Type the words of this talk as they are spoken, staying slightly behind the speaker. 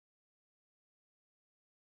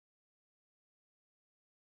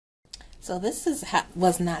So this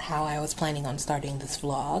was not how I was planning on starting this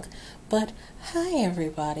vlog, but hi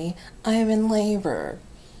everybody, I'm in labor.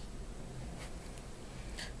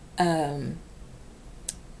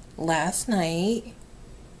 Last night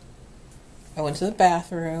I went to the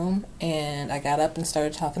bathroom and I got up and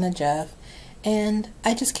started talking to Jeff, and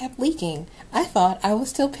I just kept leaking. I thought I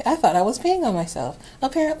was peeing on myself.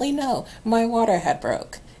 Apparently no, my water had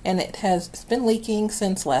broke, and it's been leaking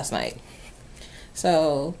since last night.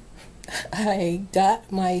 So I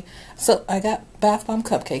got bath bomb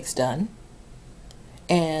cupcakes done,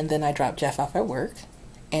 and then I dropped Jeff off at work,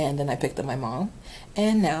 and then I picked up my mom,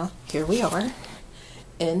 and now here we are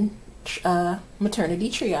in maternity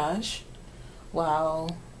triage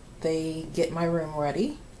while they get my room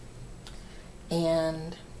ready.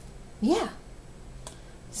 And yeah,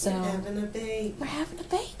 so we're having a baby. We're having a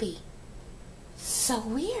baby. So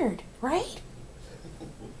weird, right?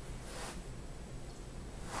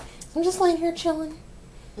 I'm just laying here chilling.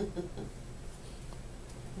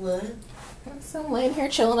 What? So I'm laying here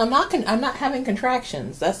chilling. I'm not having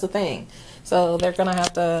contractions. That's the thing. So they're gonna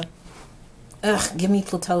have to give me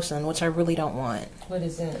Pitocin, which I really don't want. What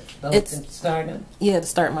is that? Oh, it's to start them? Yeah, to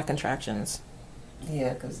start my contractions.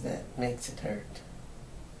 Yeah, because that makes it hurt.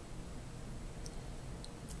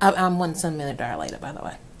 I'm 1 centimeter dilated, by the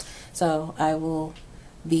way. So I will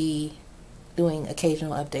be doing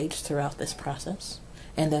occasional updates throughout this process.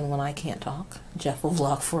 And then when I can't talk, Jeff will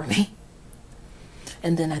vlog for me.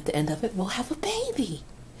 And then at the end of it, we'll have a baby.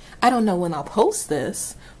 I don't know when I'll post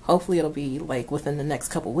this. Hopefully it'll be like within the next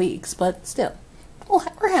couple weeks. But still,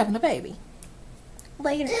 we're having a baby.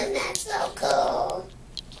 Later. And that's so cool.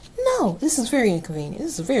 No, this is very inconvenient.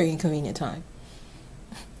 This is a very inconvenient time.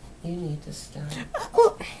 You need to stop.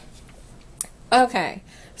 Okay,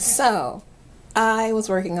 so I was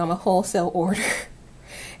working on a wholesale order,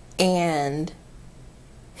 and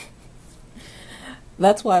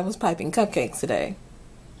that's why I was piping cupcakes today.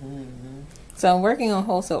 Mm-hmm. So I'm working on a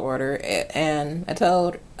wholesale order, and I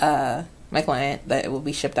told my client that it will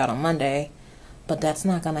be shipped out on Monday, but that's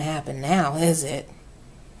not going to happen now, is it?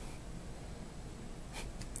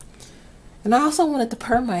 And I also wanted to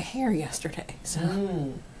perm my hair yesterday,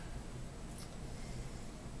 so.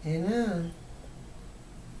 You know.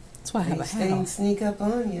 That's why I have a hat on. Things sneak up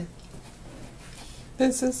on you.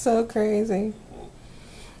 This is so crazy.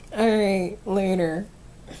 Alright, later.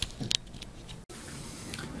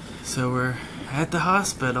 So we're at the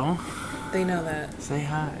hospital. They know that. Say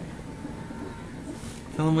hi.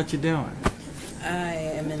 Tell them what you're doing. I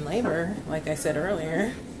am in labor, like I said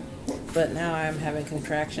earlier. But now I'm having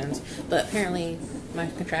contractions. But apparently my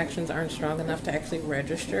contractions aren't strong enough to actually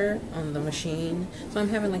register on the machine. So I'm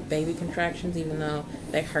having like baby contractions even though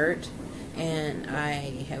they hurt. And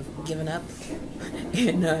I have given up.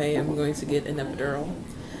 And I am going to get an epidural.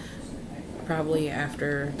 Probably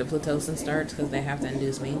after the Pitocin starts because they have to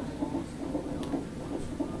induce me.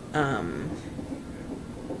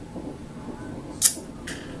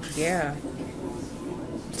 Yeah.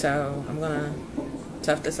 So I'm gonna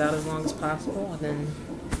tough this out as long as possible, and then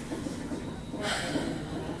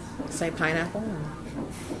say pineapple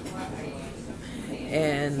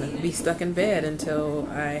and be stuck in bed until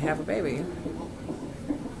I have a baby.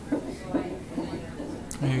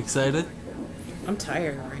 Are you excited? I'm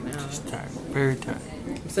tired right now. Just tired. Very tired.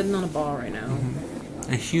 I'm sitting on a ball right now.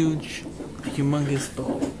 Mm-hmm. A humongous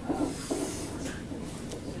ball.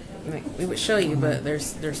 We would show you, but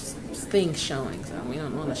there's things showing, so we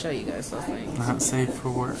don't want to show you guys those things. Not safe for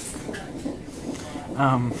work.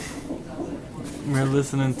 We're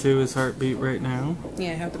listening to his heartbeat right now.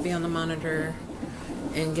 Yeah, I have to be on the monitor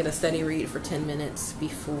and get a steady read for 10 minutes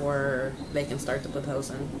before they can start the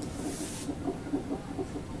Pitocin.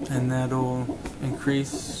 And that'll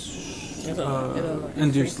increase, It'll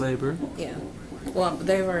induce labor. Yeah. Well,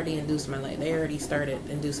 they've already induced my labor. They already started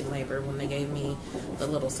inducing labor when they gave me the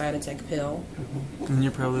little Cytotec pill. Mm-hmm. And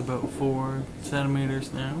you're probably about 4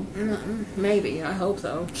 centimeters now? Maybe. I hope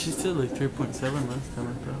so. She said like 3.7 last time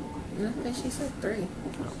I thought. No, I think she said 3.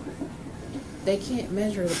 Oh. They can't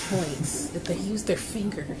measure the points if they use their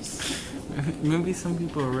fingers. Maybe some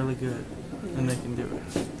people are really good and they can do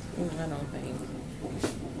it. I don't think.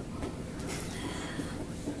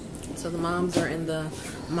 So the moms are in the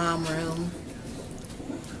mom room.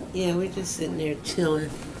 Yeah, we're just sitting there chilling.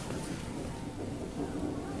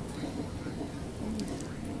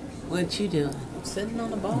 What you doing? Sitting on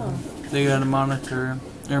the ball. They got to monitor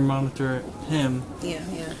him. Yeah.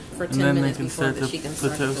 For And 10 then minutes they can before start she the can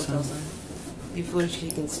start the Pitocin. Pitocin. Before she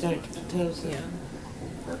can start the Pitocin?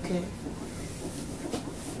 Yeah. Okay.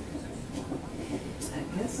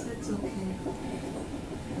 I guess that's okay.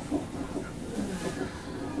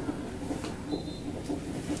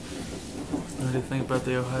 think about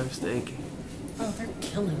the Ohio State game? Oh, they're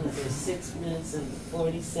killing us. There's 6 minutes and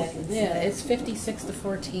 40 seconds. Yeah, left. it's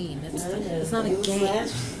 56-14. It's I know. it's not a It was game.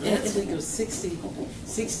 Last week it was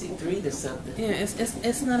 63 to something. Yeah,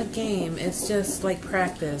 it's not a game. It's just like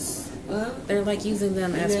practice. Well, They're like using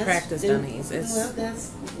them as practice dummies. It's well, that's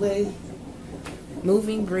the way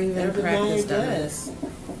moving, breathing Urban practice Meyer dummies. does.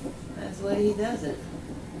 That's the way he does it.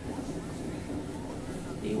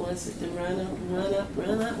 He wants it to run up, run up,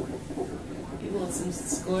 run up. He wants them to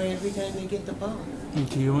score every time they get the ball.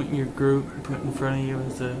 Do you want your group put in front of you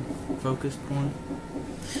as a focus point?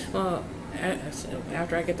 Well,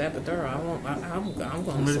 after I get the epidural, I won't. I'm going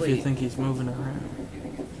What to if you sleep think he's moving around?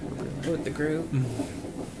 with the group.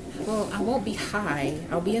 Mm-hmm. Well, I won't be high.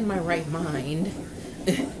 I'll be in my right mind.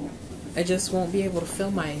 I just won't be able to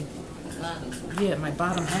feel my my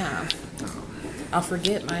bottom half. I'll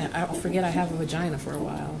forget I have a vagina for a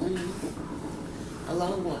while. A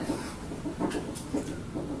long while.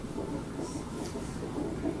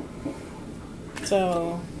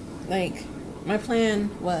 So, like, my plan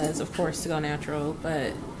was, of course, to go natural,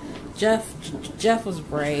 but Jeff was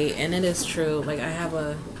right, and it is true. Like,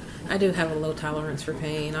 I do have a low tolerance for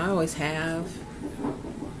pain. I always have.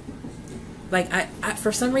 Like, I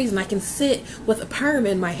for some reason, I can sit with a perm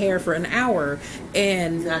in my hair for an hour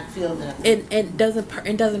and Not feel nothing. it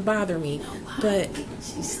doesn't bother me. But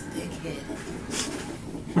She's thick-headed.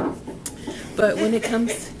 but when it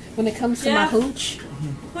comes to my Jeff? hooch,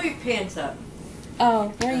 Pull your pants up.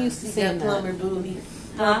 oh, we're used to He's seeing got plumber that. booty.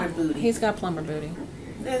 Huh? Plumber booty. He's got plumber booty.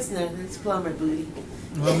 That's nothing. It's plumber booty.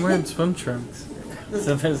 Well, I'm wearing swim trunks.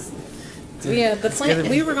 So there's... Yeah, the plan. gonna-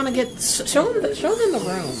 We were gonna show them the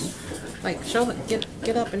room. Like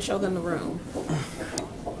get up and show them the room.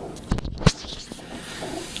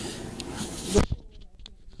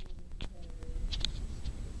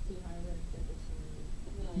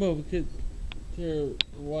 Well, because her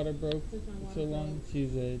water broke so long,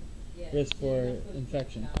 she's a risk for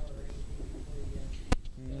infection.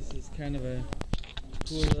 And this is kind of a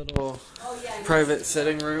cool little private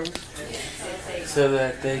sitting room, so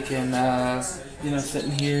that they can, sit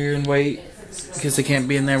in here and wait, because they can't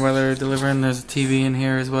be in there while they're delivering. There's a TV in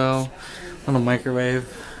here as well, a little microwave.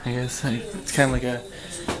 I guess it's kind of like a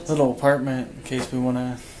little apartment in case we want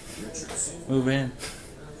to move in.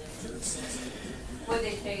 Would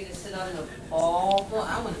they tell you to sit on the ball? Well,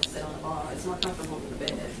 I want to sit on the ball. It's more comfortable than the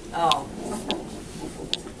bed. Oh.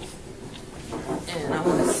 And I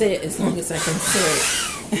want to sit as long as I can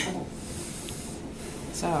sit.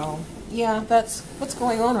 So, yeah, that's what's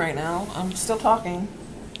going on right now. I'm still talking.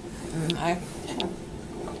 And I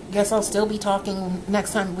guess I'll still be talking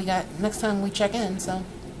next time we check in, so.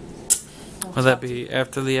 Will that be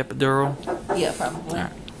after the epidural? Yeah, probably.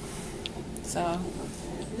 Alright. So,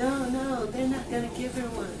 No, they're not going to give her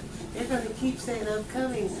one. They're going to keep saying, I'm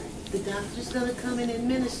coming. The doctor's going to come and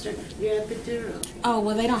administer your epidural. oh,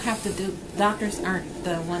 well, they don't have to do, doctors aren't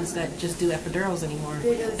the ones that just do epidurals anymore.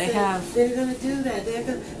 They're going to They say, have, they're going to do that. They're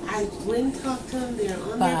going. I went and talked to them. They're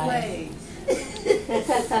on their Bye. way.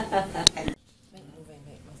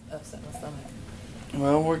 upset my stomach.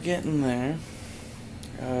 Well, we're getting there.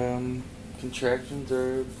 Contractions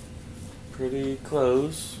are pretty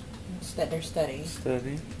close. They're steady.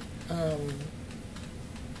 Steady.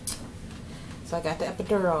 So I got the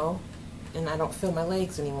epidural, and I don't feel my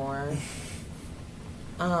legs anymore.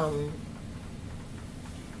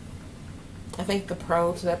 I think the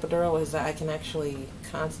pro to the epidural is that I can actually,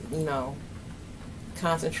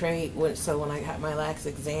 concentrate. So when I got my last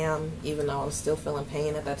exam, even though I was still feeling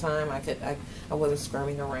pain at that time, I wasn't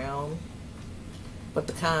squirming around. But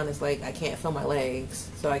the con is like I can't feel my legs,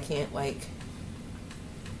 so I can't like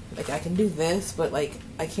I can do this, but like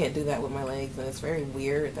I can't do that with my legs, and it's very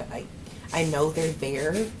weird that I know they're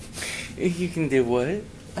there. You can do what?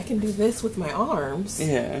 I can do this with my arms.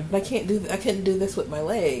 Yeah. But I couldn't do this with my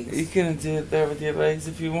legs. You couldn't do it there with your legs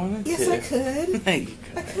if you wanted Yes, to. I could. No, you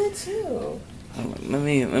I couldn't. could too. Hold on, let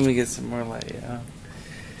me get some more light. There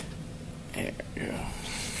we go.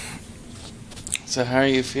 So how are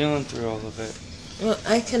you feeling through all of it? Well,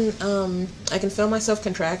 I can feel myself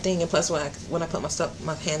contracting, and plus when I put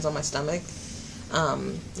my hands on my stomach,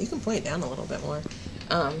 you can point it down a little bit more.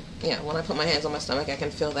 When I put my hands on my stomach, I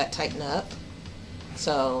can feel that tighten up.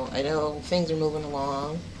 So I know things are moving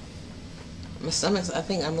along. My stomach's, I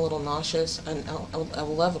think I'm a little nauseous. I would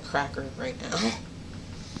love a cracker right now.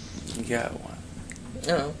 You got one.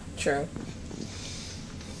 Oh, true.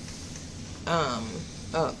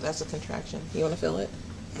 Oh, that's a contraction. You want to feel it?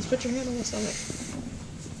 Just put your hand on my stomach.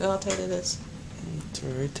 Feel how tight it is. It's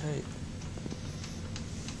very tight.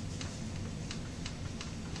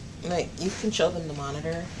 Like, you can show them the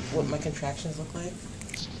monitor, what my contractions look like.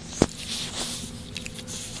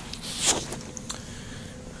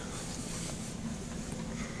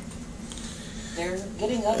 They're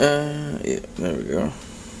getting up. Yeah, there we go.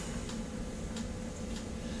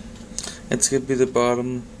 It's gonna be the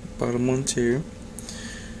bottom one too.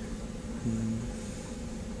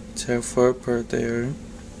 That's how far apart they are.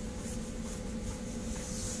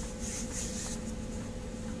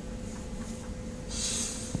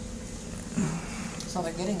 So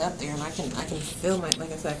they're getting up there, and I can feel my,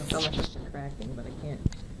 like I said, I can feel my hips contracting, but I can't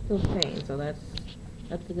feel the pain. So that's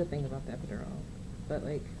the good thing about the epidural. But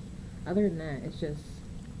like, other than that, it's just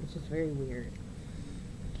very weird.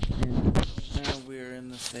 And now we're in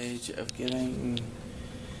the stage of getting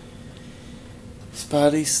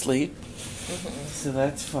spotty sleep, so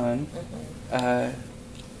that's fun. The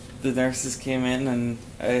nurses came in and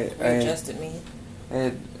I adjusted me. I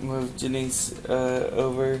had moved Janice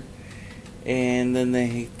over, and then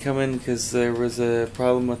they come in because there was a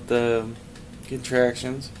problem with the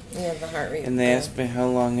contractions. Yeah, the heart rate. And they asked me how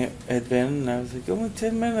long it had been, and I was like, only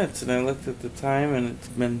 10 minutes. And I looked at the time, and it's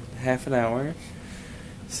been half an hour.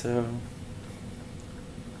 So,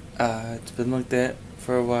 it's been like that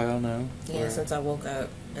for a while now. Yeah, since I woke up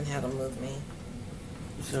and had them move me.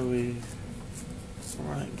 So we're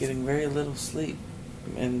getting very little sleep,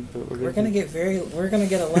 but we're gonna get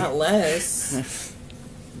a lot less.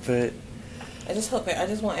 But I just want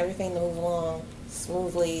everything to move along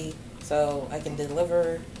smoothly, so I can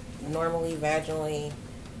deliver normally, vaginally,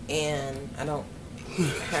 and I don't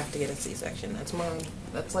have to get a C-section.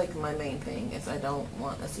 That's like my main thing, is I don't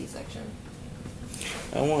want a C-section.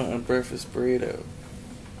 I want a breakfast burrito.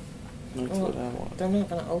 That's what I want. They're not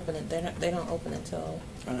gonna open it. They don't open it till.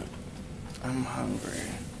 I'm hungry.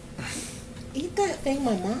 Eat that thing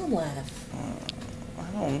my mom left.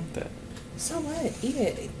 I don't want that. So what? Eat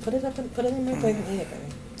it. Put it in my plate and eat it,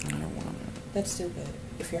 baby. I don't want it. That's stupid.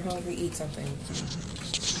 If you're hungry, eat something.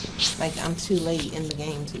 Like, I'm too late in the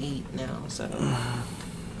game to eat now, so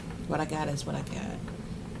what I got is what I got.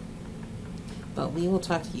 But we will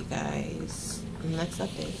talk to you guys in the next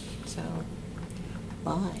update. So,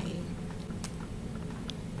 bye.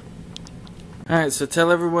 Alright, so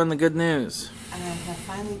tell everyone the good news. I have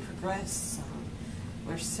finally progressed some.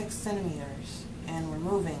 We're 6 centimeters, and we're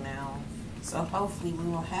moving now. So hopefully we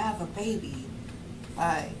will have a baby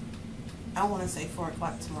by, I want to say 4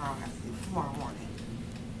 o'clock tomorrow morning.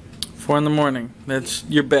 4 in the morning. That's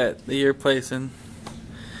your bet that you're placing.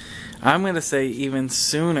 I'm going to say even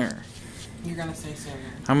sooner. You're going to say sooner.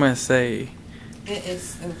 I'm going to say... It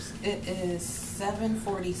is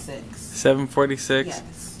 7:46. 7:46? Yes.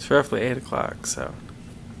 It's roughly 8 o'clock, so...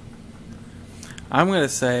 I'm going to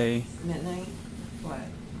say... Midnight? What?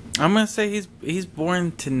 I'm going to say he's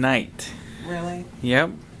born tonight. Really? Yep.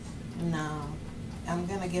 No. I'm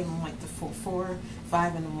going to give him like the 4,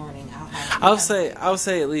 5 in the morning. I'll say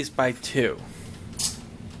at least by 2.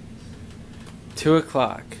 2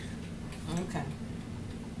 o'clock. Okay.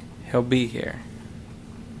 He'll be here.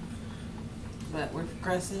 But we're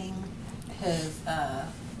progressing. The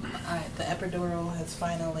epidural has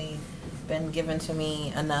finally been given to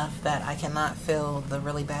me enough that I cannot feel the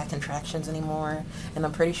really bad contractions anymore. And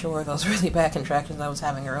I'm pretty sure those really bad contractions I was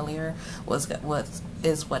having earlier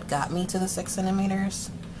is what got me to the 6 centimeters.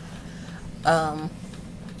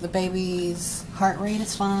 The baby's heart rate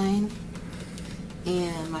is fine,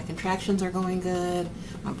 and my contractions are going good.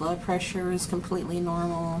 My blood pressure is completely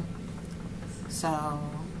normal. So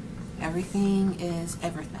everything is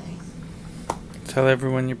everything. Tell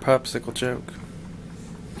everyone your popsicle joke.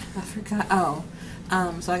 I forgot.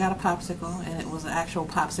 So I got a popsicle, and it was an actual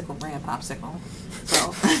popsicle brand popsicle.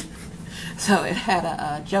 So, so it had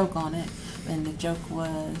a joke on it, and the joke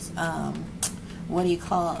was, what do you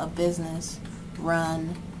call a business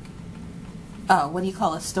run? Oh, what do you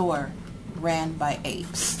call a store ran by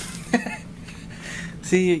apes?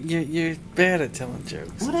 See, you're bad at telling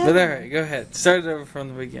jokes. Whatever. But alright, go ahead. Start it over from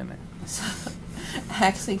the beginning. So, I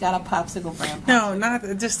actually got a popsicle brand. No,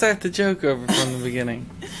 just start the joke over from the beginning.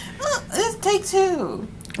 Well, it's take 2.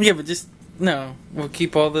 Yeah, but no. We'll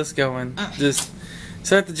keep all this going. Just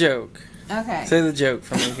start the joke. Okay. Say the joke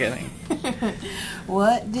from the beginning.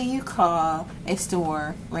 What do you call a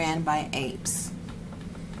store ran by apes?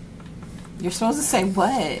 You're supposed to say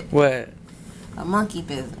what? What? A monkey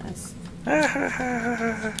business. That's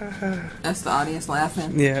the audience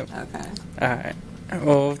laughing? Yep. Okay. Alright.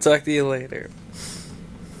 Well, we'll talk to you later.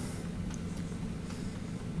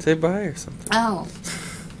 Say bye or something. Oh.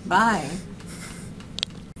 Bye.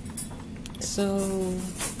 So,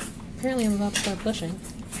 apparently I'm about to start pushing.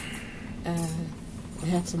 I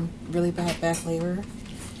had some really bad back labor.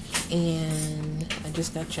 and I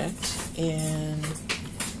just got checked, and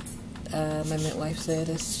my midwife said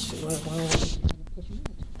it's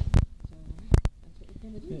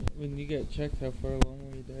When you get checked, how far along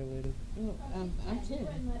were you dilated? Oh, I'm 10.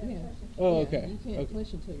 Yeah. Oh, Yeah, okay. You can't Okay.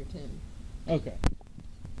 push until you're 10. Okay.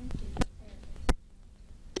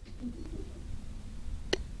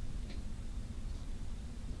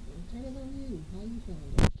 Turn it on you. How you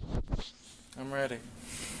feeling? I'm ready.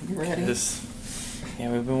 You ready?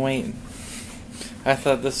 Yeah, we've been waiting. I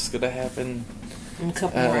thought this was gonna happen In a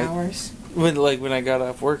couple more hours. when I got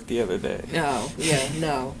off work the other day. No. Yeah.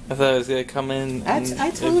 No. I thought I was gonna come in.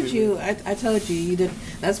 I told you. I told you you did.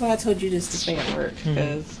 That's why I told you just to stay at work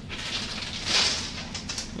because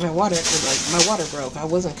my water broke. I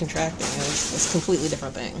wasn't contracting. It's a completely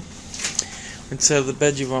different thing. And so the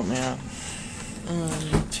bed you want me on?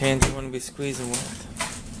 Chance you want to be squeezing with?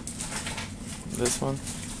 This one?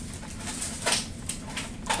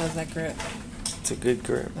 How's that grip? It's a good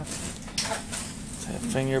grip. Okay. It's that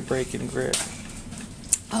finger breaking grip.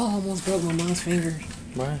 Oh, I almost broke my mom's finger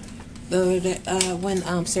What? the other day when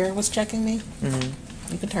Sarah was checking me.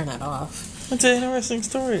 Mm-hmm. You can turn that off. That's an interesting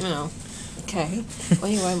story. No. Okay. Well,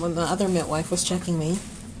 anyway, when the other midwife was checking me,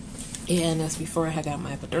 and that's before I had got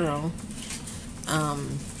my epidural,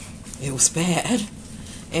 it was bad.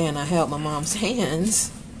 And I held my mom's hands,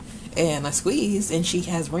 and I squeezed, and she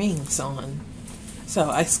has rings on. So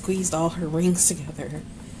I squeezed all her rings together.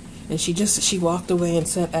 And she walked away and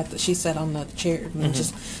she sat on the chair and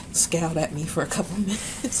just scowled at me for a couple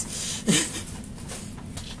minutes.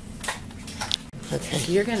 Okay.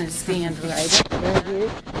 You're going to stand right up there,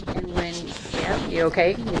 and when, you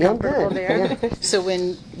okay? You comfortable there? Yeah. So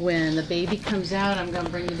when the baby comes out, I'm going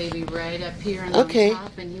to bring the baby right up here and Okay. on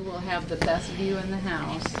top, and you will have the best view in the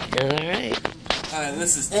house. All right.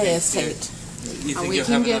 This is It is taped. You think We you'll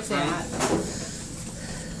can have get enough room? that.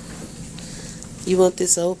 You want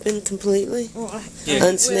this open completely? Yeah.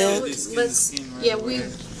 Unsnailed? We're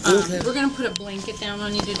going to put a blanket down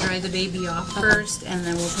on you to dry the baby off first, and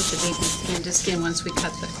then we'll put the baby skin to skin once we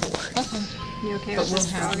cut the cord. You okay But with we'll this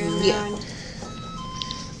have frog in you- there?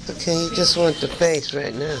 Okay, you just want the face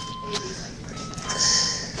right now.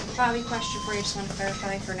 Bobby, question for you. Just want to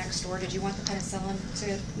clarify for next door. Did you want the penicillin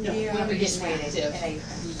to? No, we were getting active.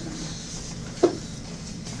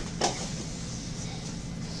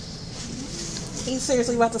 He's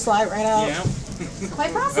seriously about to slide right out. Yeah.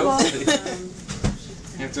 Quite possible.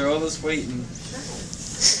 After all this waiting,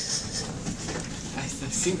 I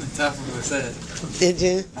seen the top of his head. Did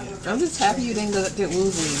you? I'm just happy you didn't get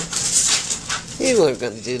woozy. You weren't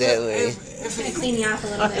going to do that way. Clean you off a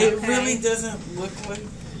little bit. It Okay? really doesn't look like.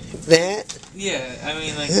 That? Yeah, I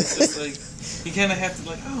mean, like it's just like you kind of have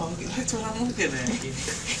to oh, that's what I'm looking at.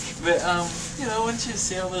 But once you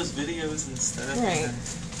see all those videos and stuff, Right.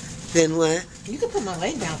 Then what? You can put my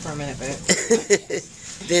leg down for a minute, but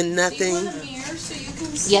Then nothing. Do you want a mirror so you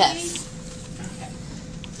can see? yes. Okay.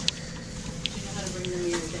 Do you know how to bring the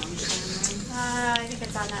mirror down, Cameron? I think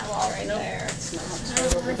it's on that wall right there. It's not.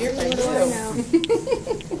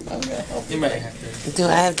 you might have to. Do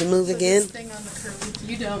I have to move again? Thing on the curve.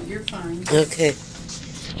 You don't. You're fine. Okay. I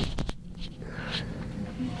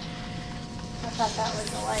thought that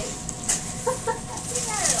was a light.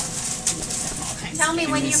 Tell me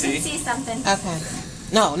when you you see? can see something. Okay.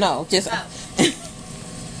 No, just. Oh.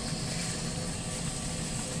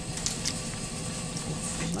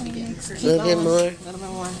 A little bit more. A little bit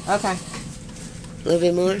more. Okay. A little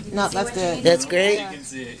bit more. No, that's good. That's great. You can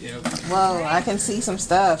see it. Yep. Whoa, I can see some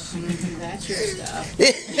stuff. That's your stuff.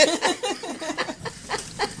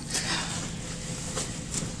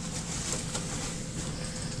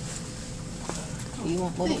 You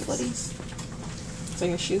want little footies? So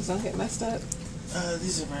your shoes don't get messed up?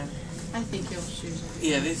 These are mine. I think your shoes are.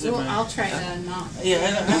 Yeah, these are Well, mine. I'll try to not.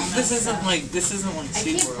 This isn't like I can't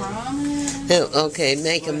SeaWorld. promise. Oh, okay,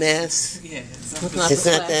 make a mess. Yeah, it's It's not. It's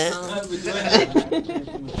the not splash that? zone. With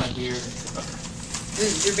my beard.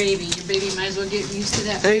 This is your baby. Your baby might as well get used to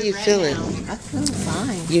that. How are you right feeling? now. I feel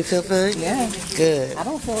fine. You feel fine? Yeah. Good. I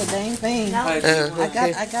don't feel a dang thing. No.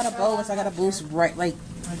 Okay. I got a bolus. I got a boost right like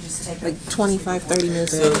 25, 30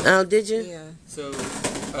 minutes in. Oh, did you? Yeah. So,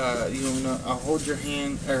 I'll hold your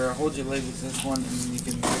hand, or I'll hold your leg with this one, and then you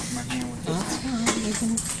can take my hand with this That's one. fine. You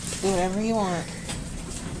can do whatever you want.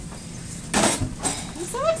 I'm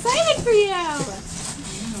so excited for you.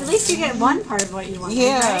 At least you get one part of what you want.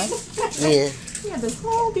 Yeah. Right? Yeah. You have this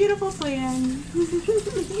whole beautiful plan.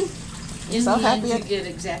 In So the happy end, I- you get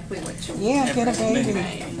exactly what you want. Yeah, get a baby.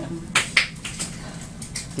 Right.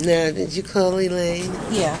 Now, did you call Elaine?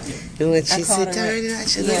 Yeah. And when she I called said, her. "Tired, I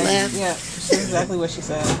should Yeah. have left." Yeah. That's exactly what she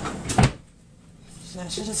said. I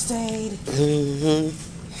should have stayed.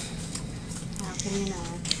 How can you know?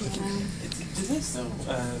 Do they still,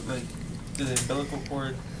 like, do the umbilical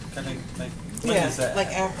cord kind of, like, when Yeah, is that? like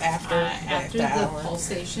after After the the hour.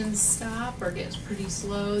 pulsations stop or gets pretty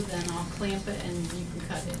slow, then I'll clamp it and you can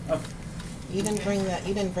cut it. Okay. You didn't bring that.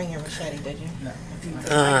 You didn't bring your machete, did you? No.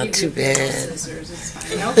 I give too you a pair of bad. Scissors, it's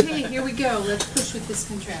fine. Okay, here we go. Let's push with this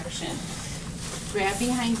contraction. Grab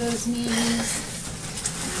behind those knees.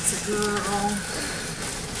 That's a girl.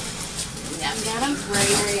 Yep, got them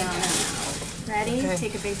right down. Ready? Okay.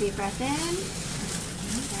 Take a big deep breath in.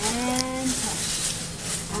 And push.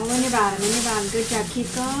 All in your bottom, in your bottom. Good job.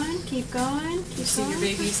 Keep going, keep going, keep See going. your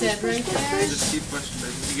baby's head right there? Just keep pushing,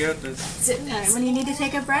 baby. You got this. Sit All right, when you need to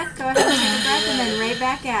take a breath, go ahead and take a breath and then right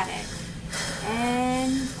back at it.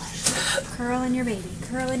 And curl in your baby.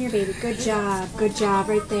 Curl in your baby. Good job. Good job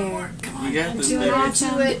right there. You got this, Do baby. it,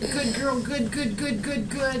 do it. Good girl, good, good, good, good,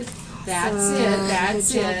 good. That's it,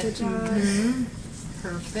 that's good job, it. Good job. Mhm.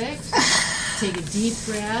 Perfect. Take a deep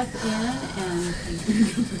breath in and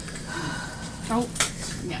oh,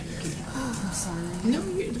 yeah, you can have it. I'm sorry. No,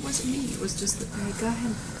 it wasn't me. It was just the. All right, go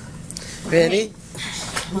ahead. Ready?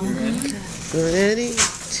 Ready?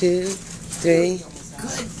 2, 3.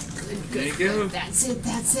 Good, There you go. That's it,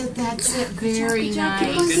 that's it, that's it. Very Good job. Keep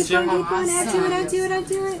nice. going, Good keep going, job. keep going. I'll do it, I'll do it, I'll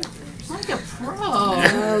do it. Like a pro.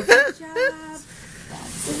 Oh, good job.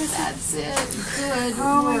 That's it. Good.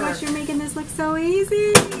 Oh my work. gosh, you're making this look so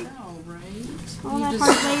easy. I know, right? All You that just-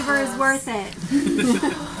 hard labor is worth it.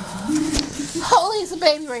 Holy, it's a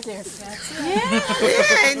baby right there.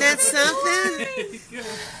 Yeah, ain't that something?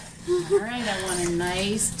 All right, I want a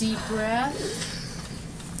nice deep breath.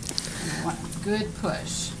 And I want a good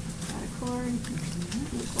push. Got a cord.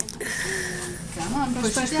 Come on,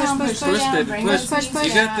 push, push, it down, push, push, push, it down. baby, Bring push. those Push, knees push.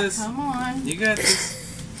 You got down. this. Come on. You got this.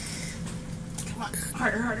 Come on.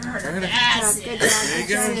 Harder, harder, harder. Harder. That's Good it. job, There you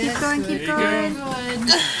good job. go. Keep going, keep There you going. go.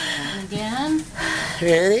 Good. And again.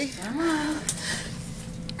 Ready? Come on.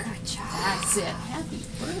 Good job. That's it. Happy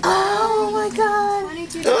birthday. Oh my God.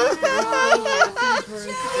 22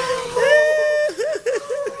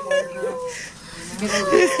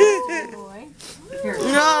 boy. Here.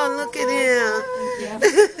 Oh, look at him.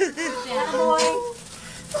 Boy.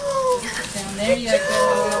 Down there you go.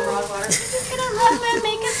 Look at him, love him,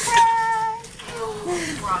 make him cry.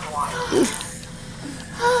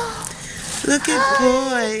 Look at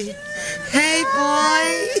boy. Hey, boy.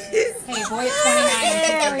 Hey, boy at 29.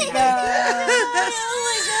 There we go.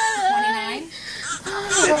 29?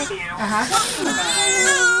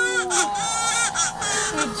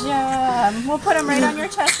 Good job. We'll put him right on your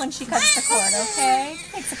chest when she cuts the cord, okay?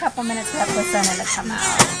 Takes a couple minutes for that placenta to come out.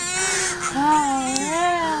 All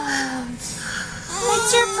right.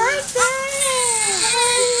 It's your birthday!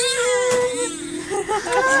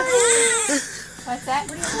 What's that?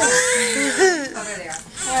 What are you doing? Over there.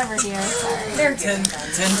 Over here, sorry.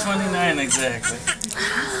 10:29 exactly.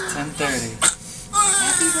 10:30.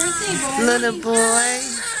 Happy birthday, boy. Little boy.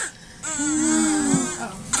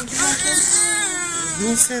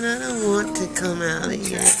 He said, I don't want to come out of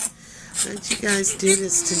here. Why'd you guys do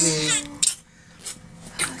this to me?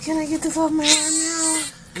 Can I get this off my arm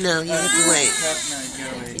now? No, you have to wait.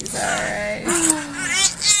 It's alright.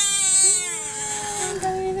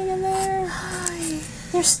 Got anything in there?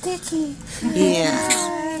 You're sticky. Yeah.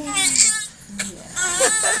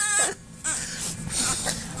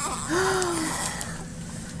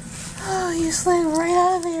 Oh, you slid right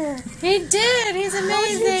out of there. He did. He's How did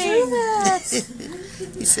amazing. you do that?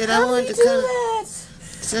 He said, How I wanted did to you do come. that?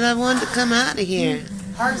 Said I wanted to come out of here.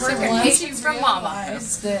 Hard work and patience from Mama.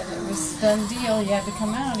 That it was a done deal. You had to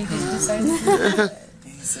come out. He just decided to do it.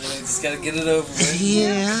 He said, I just gotta get it over with.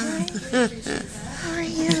 Yeah. How are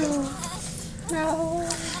you? No.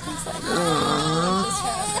 Aww.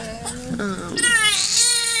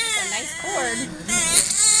 It's a nice cord.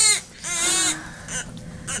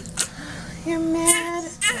 You're mad?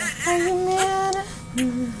 Are you mad?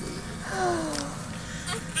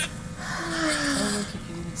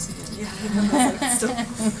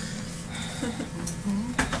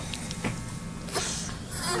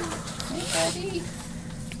 Buddy.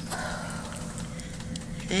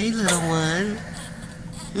 Hey, little one.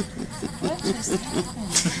 What just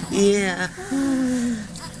happened? Yeah.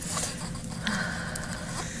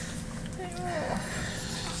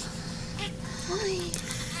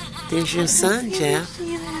 There's your son, Jeff.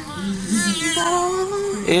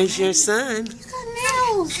 There's your son.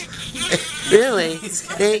 Really?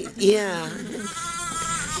 Yeah.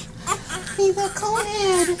 He's a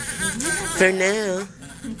conehead. For now.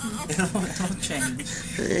 It'll change.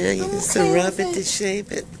 Yeah, you just rub it to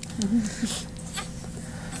shape it.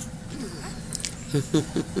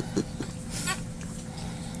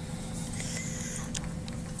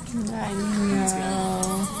 I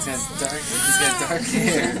know. He's got dark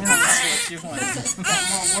hair. That's what you want. Got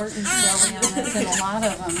more Wharton jelly on it than a lot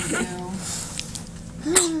of them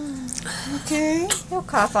do. Okay. He'll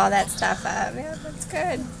cough all that stuff up. Yeah, that's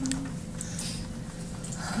good.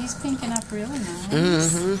 He's pinking up really nice.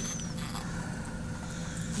 Mm-hmm.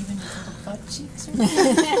 Even his little butt cheeks are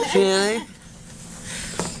Really?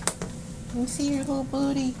 Let me see your little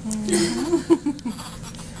booty.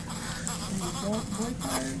 boy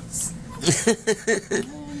parts.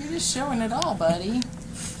 You're just showing it all, buddy.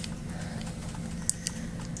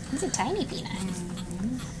 He's a tiny peanut.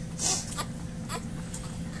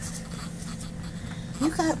 You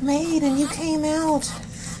got made and you came out.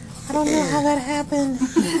 I don't know how that happened.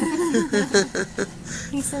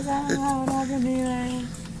 He says, I don't know how it happened either.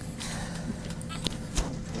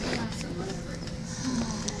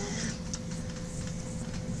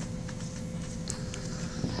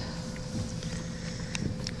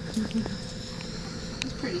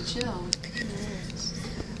 He's pretty chill.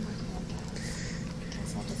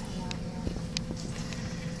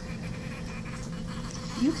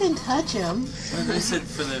 You can touch him. Well, they said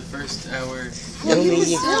for the first hour. Don't need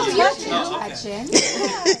you. Touching.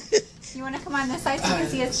 You want to come on this side so you can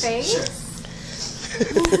see his face?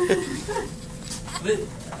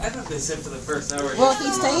 I thought they said for the first hour. Well,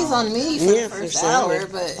 he stays on me for Yeah, the first for hour, sure.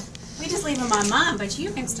 but We just leave him on Mom, but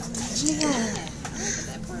you can still touch him. yeah. Look at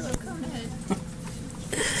that poor little conehead.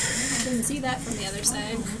 I didn't see that from the other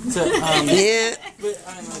side. So, Yeah, but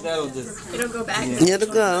I mean, that'll just. It'll go back.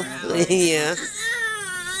 it'll go. Yeah.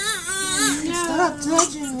 Stop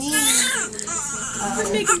touching me.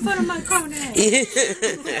 You're making fun of my conehead.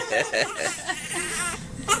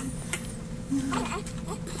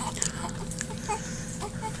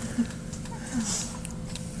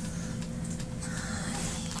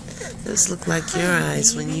 Those look like your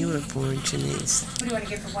eyes when you were born, Janice. What do you want to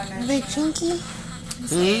get for one Are they chinky?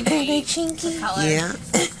 Hmm? Are they chinky? Yeah.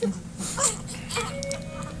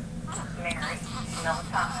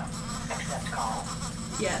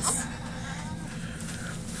 Yes.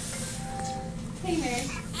 Hey, Mary.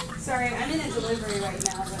 Sorry, I'm in a delivery right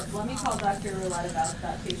now, but let me call Dr. Roulette about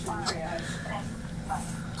that patient triage.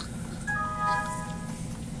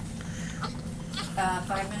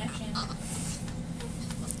 5 minutes, Shannon.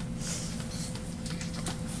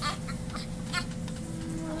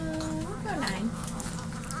 Go 9.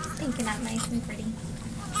 Pinking up nice and pretty.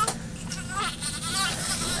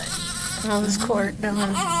 How's court doing?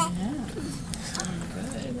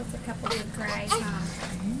 With a couple of cries, huh?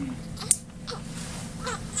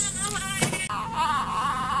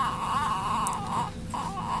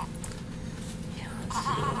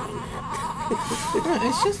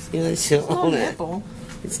 It's just You want to show no all that? nipple.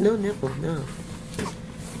 It's no nipple, no.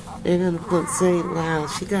 They're gonna say, wow,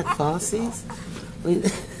 she got falsies?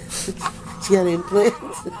 She got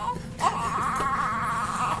implants?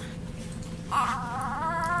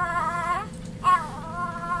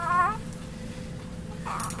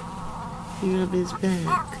 You rub his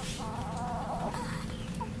back.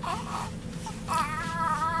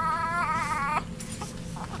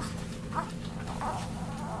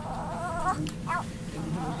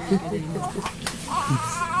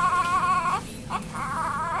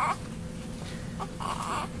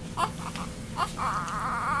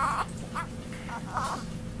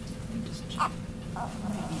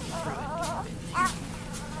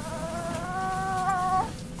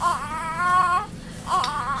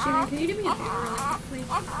 Shannon, can you do me a favor really quickly?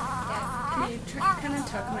 Can you kind of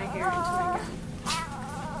tuck my hair into my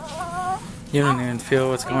gown? You don't even feel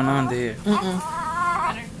what's going on, do you?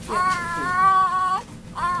 Better?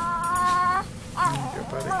 Your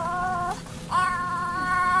buddy.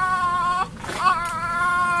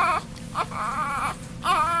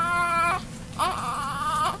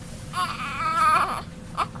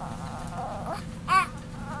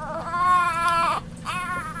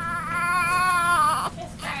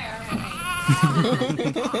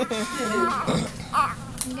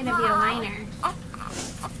 I'm gonna be a whiner.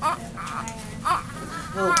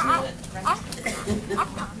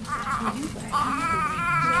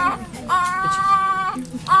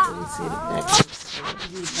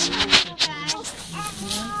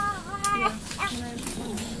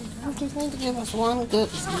 You just need to give us one good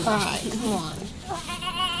cry. Come on.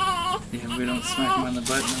 Yeah, we don't smack him on the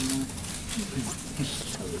butt no more.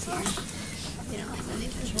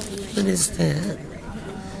 What is that?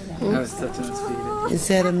 I was touching his feet. Is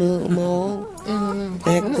that a mole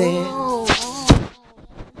back there? Oh,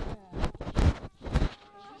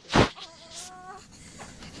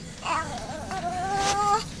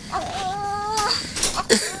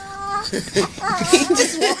 He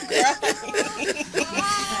just won't cry.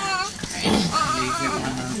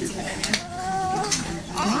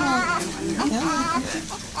 Come on.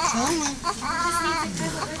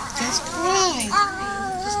 Just cry.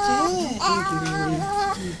 Just do it.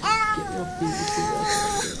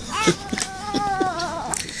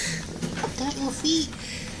 Got your feet.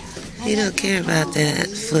 He don't care about that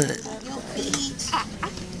foot. Your feet.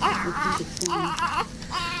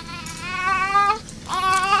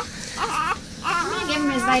 I'm gonna give him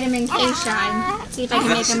his vitamin K shine. See if I can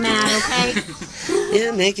make him mad, okay?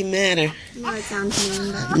 Yeah, make him madder. I know it sounds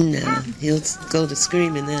mean, but No, he'll go to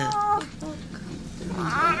screaming now.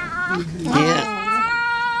 Yeah,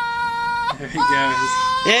 There he goes.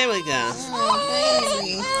 there we go. Oh,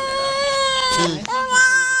 baby.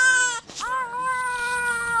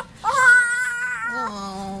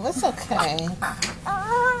 Oh, it's okay.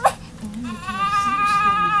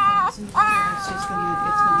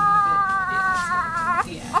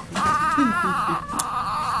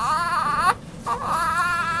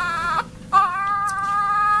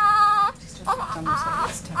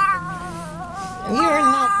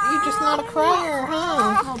 You're just not a crier,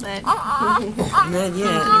 huh? a little bit. Not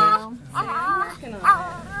yet.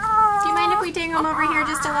 Do you mind if we take him over here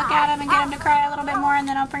just to look at him and get him to cry a little bit more, and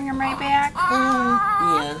then I'll bring him right back?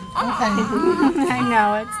 Yeah. Okay. I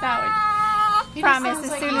know, it's not. He Promise, sounds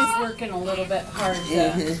as like soon he's as- working a little bit hard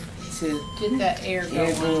to To get that air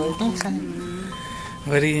going.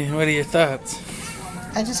 Okay. What are your thoughts?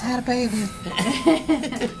 I just had a baby.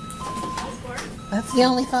 That's the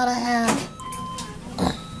only thought I have.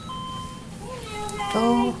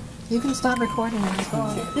 Oh, you can stop recording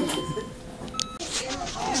now.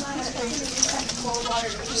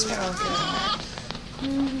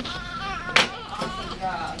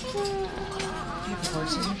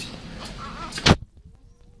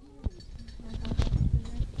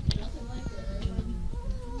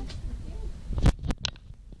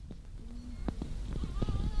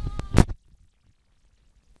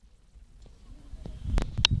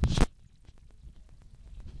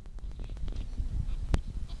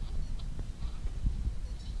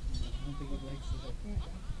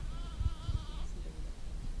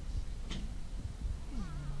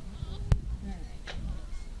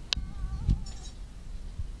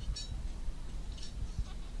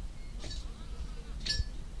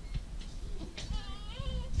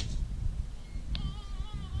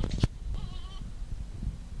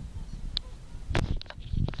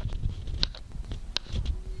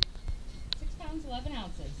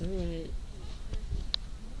 all right.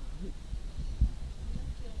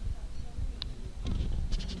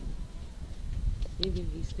 Maybe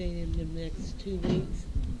if he stayed in the next 2 weeks,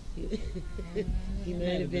 he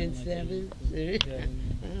might have been 7.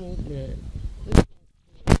 I hope not.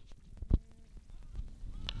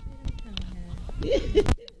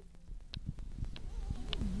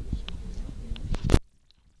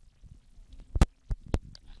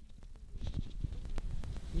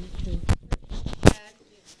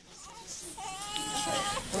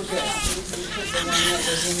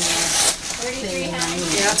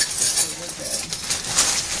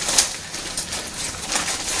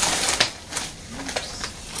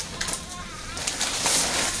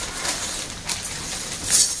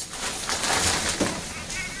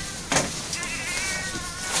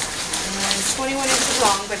 It's 21 inches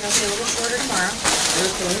long, but he'll be a little shorter tomorrow.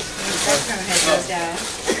 That's kind of head goes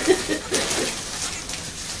down.